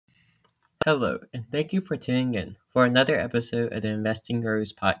Hello, and thank you for tuning in for another episode of the Investing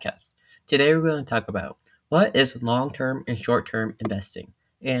Gurus podcast. Today we're going to talk about what is long-term and short-term investing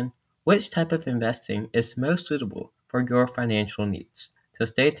and which type of investing is most suitable for your financial needs. So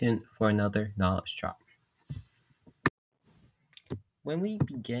stay tuned for another knowledge drop. When we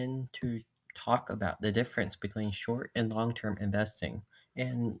begin to talk about the difference between short and long-term investing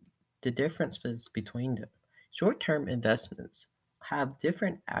and the differences between them, short-term investments have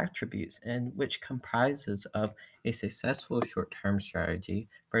different attributes and which comprises of a successful short-term strategy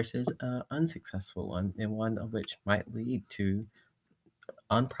versus an unsuccessful one, and one of which might lead to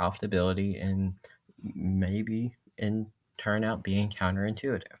unprofitability and maybe in turn out being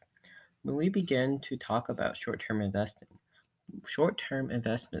counterintuitive. When we begin to talk about short-term investing, short-term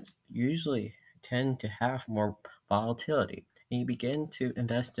investments usually tend to have more volatility, and you begin to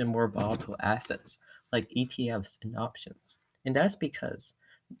invest in more volatile assets like ETFs and options. And that's because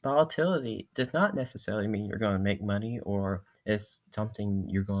volatility does not necessarily mean you're going to make money or is something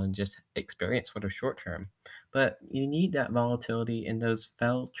you're going to just experience for the short term. But you need that volatility in those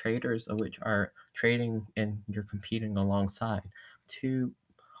fellow traders of which are trading and you're competing alongside to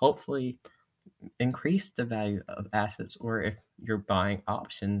hopefully increase the value of assets, or if you're buying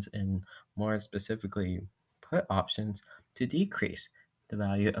options and more specifically put options, to decrease the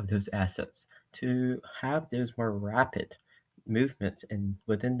value of those assets, to have those more rapid movements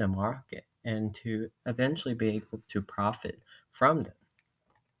within the market and to eventually be able to profit from them.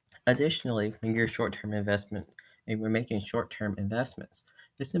 Additionally, when you're short-term investment and we're making short-term investments,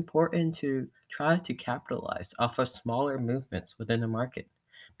 it's important to try to capitalize off of smaller movements within the market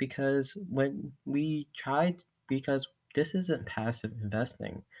because when we try, because this isn't passive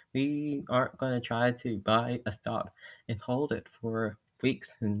investing, we aren't going to try to buy a stock and hold it for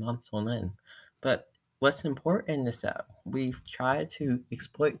weeks and months on end. But what's important is that we try to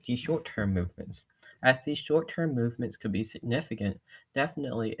exploit these short-term movements, as these short-term movements could be significant.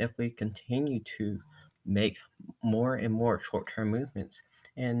 Definitely, if we continue to make more and more short-term movements,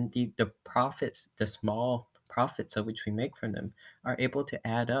 and the profits, the small profits of which we make from them, are able to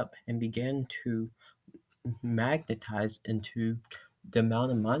add up and begin to magnetize into the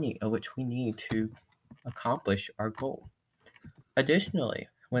amount of money of which we need to accomplish our goal. Additionally,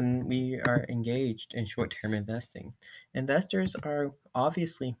 when we are engaged in short-term investing, investors are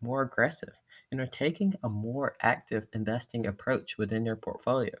obviously more aggressive and are taking a more active investing approach within their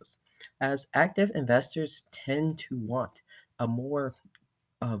portfolios, as active investors tend to want a more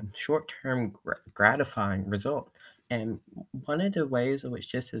short-term gratifying result. And one of the ways in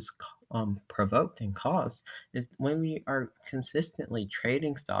which this is provoked and caused is when we are consistently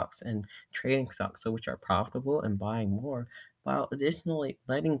trading stocks and trading stocks which are profitable and buying more, while additionally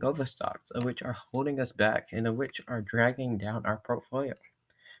letting go of stocks which are holding us back and of which are dragging down our portfolio.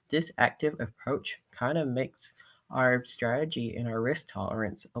 This active approach kind of makes our strategy and our risk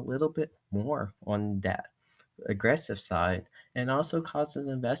tolerance a little bit more on that aggressive side, and also causes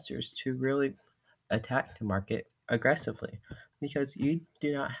investors to really attack the market aggressively because you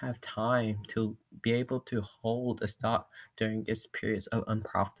do not have time to be able to hold a stock during this periods of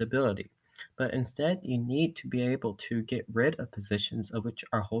unprofitability. But instead, you need to be able to get rid of positions of which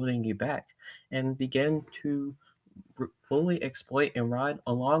are holding you back and begin to fully exploit and ride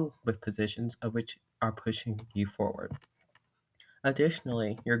along with positions of which are pushing you forward.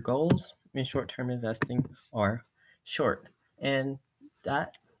 Additionally, your goals in short-term investing are short, and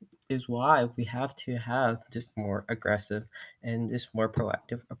that is why we have to have this more aggressive and this more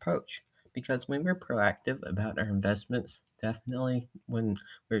proactive approach. Because when we're proactive about our investments, definitely when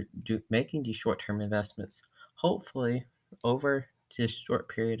we're making these short-term investments, hopefully over this short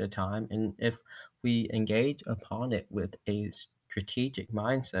period of time, and if we engage upon it with a strategic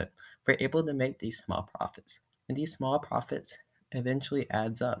mindset, we're able to make these small profits. And these small profits eventually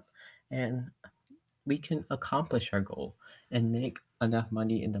adds up, and we can accomplish our goal and make enough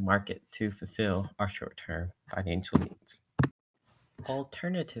money in the market to fulfill our short-term financial needs.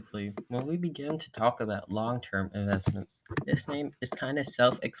 Alternatively, when we begin to talk about long-term investments, this name is kind of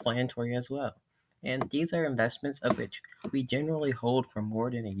self-explanatory as well. And these are investments of which we generally hold for more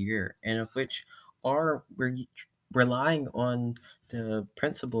than a year, and of which are relying on the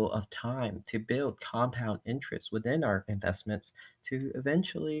principle of time to build compound interest within our investments to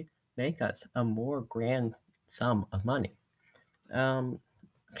eventually make us a more grand sum of money. Um,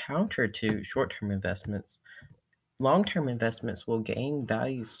 Counter to short-term investments, long-term investments will gain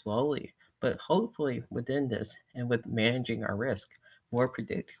value slowly, but hopefully within this and with managing our risk more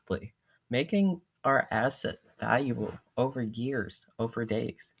predictably, making our asset valuable over years, over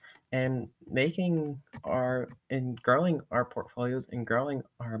days. and growing our portfolios and growing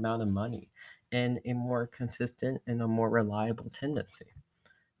our amount of money in a more consistent and a more reliable tendency.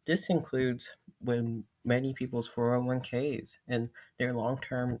 This includes when many people's 401ks and their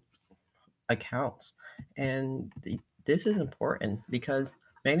long-term accounts. This is important because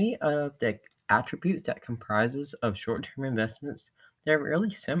many of the attributes that comprises of short-term investments, they're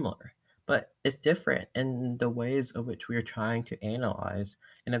really similar, but it's different in the ways of which we are trying to analyze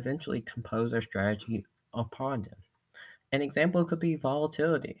and eventually compose our strategy upon them. An example could be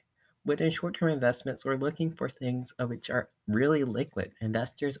volatility. Within short term investments, we're looking for things of which are really liquid.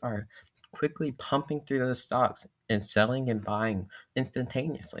 Investors are quickly pumping through those stocks and selling and buying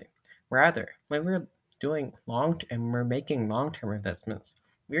instantaneously. Rather, when we're doing and we're making long term investments,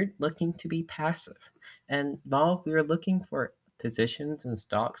 we're looking to be passive. And while we're looking for positions and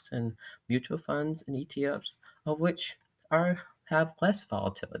stocks and mutual funds and ETFs of which have less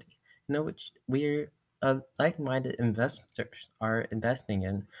volatility, which we're like-minded investors are investing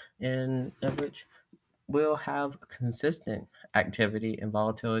in, and of which will have consistent activity and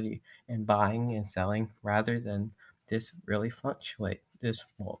volatility in buying and selling rather than this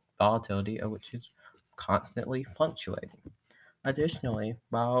volatility of which is constantly fluctuating. Additionally,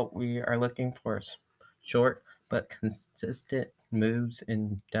 while we are looking for short but consistent moves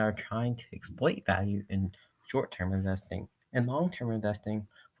that are trying to exploit value in short term investing and long term investing,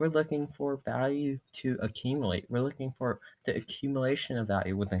 we're looking for value to accumulate. We're looking for the accumulation of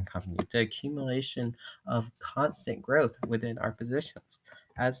value within companies, the accumulation of constant growth within our positions.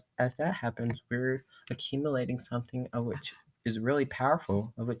 As that happens, we're accumulating something of which is really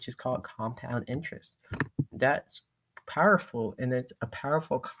powerful, of which is called compound interest. That's powerful, and it's a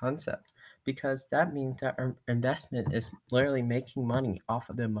powerful concept because that means that our investment is literally making money off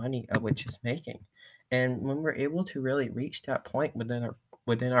of the money of which it's making. And when we're able to really reach that point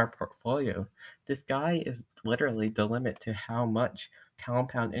within our portfolio, the sky is literally the limit to how much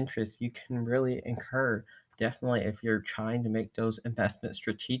compound interest you can really incur. Definitely, if you're trying to make those investments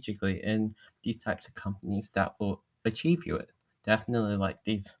strategically in these types of companies that will achieve you it. Definitely, like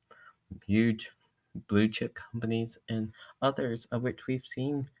these huge blue chip companies and others of which we've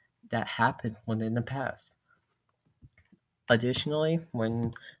seen that happen within the past. Additionally,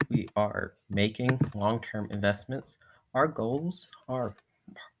 when we are making long term investments, our goals are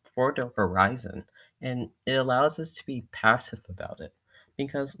for the horizon, and it allows us to be passive about it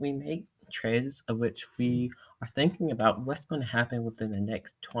because we make trades of which we are thinking about what's going to happen within the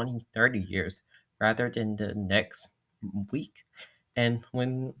next 20, 30 years rather than the next week. And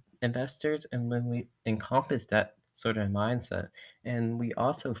when we encompass that sort of mindset, and we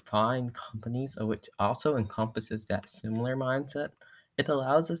also find companies of which also encompasses that similar mindset, it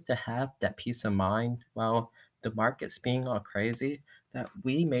allows us to have that peace of mind while the market's being all crazy, that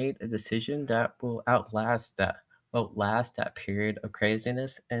we made a decision that will last that period of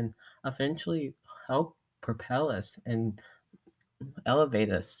craziness and eventually help propel us and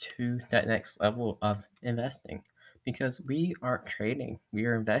elevate us to that next level of investing because we aren't trading, we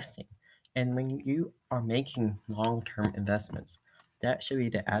are investing. And when you are making long term investments, that should be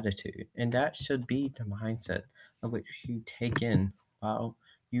the attitude and that should be the mindset of which you take in while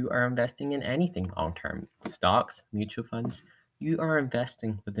you are investing in anything long term stocks, mutual funds. You are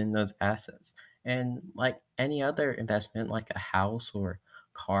investing within those assets. And like any other investment, like a house or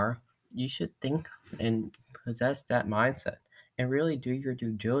car, you should think and possess that mindset and really do your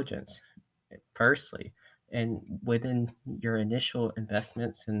due diligence firstly and within your initial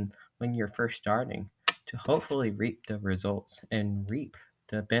investments and when you're first starting to hopefully reap the results and reap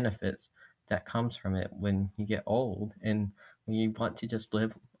the benefits that comes from it when you get old and when you want to just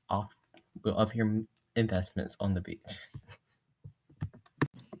live off of your investments on the beach.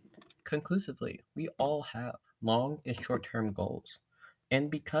 Conclusively, we all have long and short term goals. And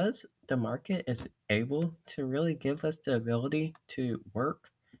because the market is able to really give us the ability to work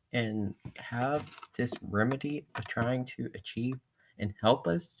and have this remedy of trying to achieve and help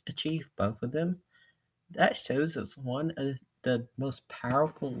us achieve both of them, that shows us one of the most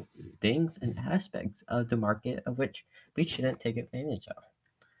powerful things and aspects of the market of which we shouldn't take advantage of.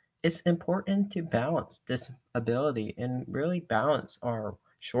 It's important to balance this ability and really balance our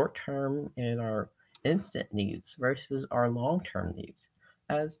short term and our instant needs versus our long term needs,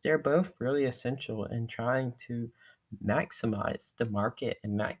 as they're both really essential in trying to maximize the market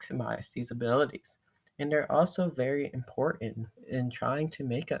and maximize these abilities. And they're also very important in trying to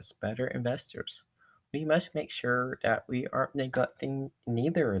make us better investors. We must make sure that we aren't neglecting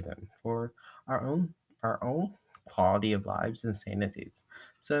neither of them for our own our own quality of lives and sanities.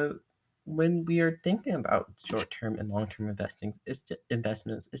 So when we are thinking about short-term and long-term investments,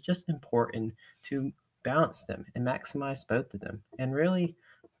 it's just important to balance them and maximize both of them and really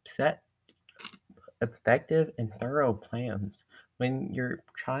set effective and thorough plans when you're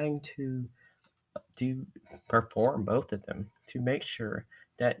trying to do perform both of them to make sure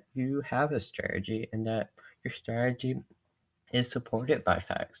that you have a strategy and that your strategy is supported by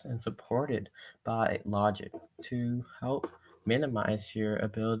facts and supported by logic to help minimize your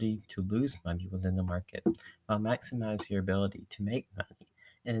ability to lose money within the market while maximize your ability to make money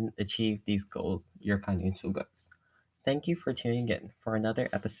and achieve these goals, your financial goals. Thank you for tuning in for another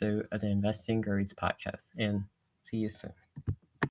episode of the Investing Gurus podcast, and see you soon.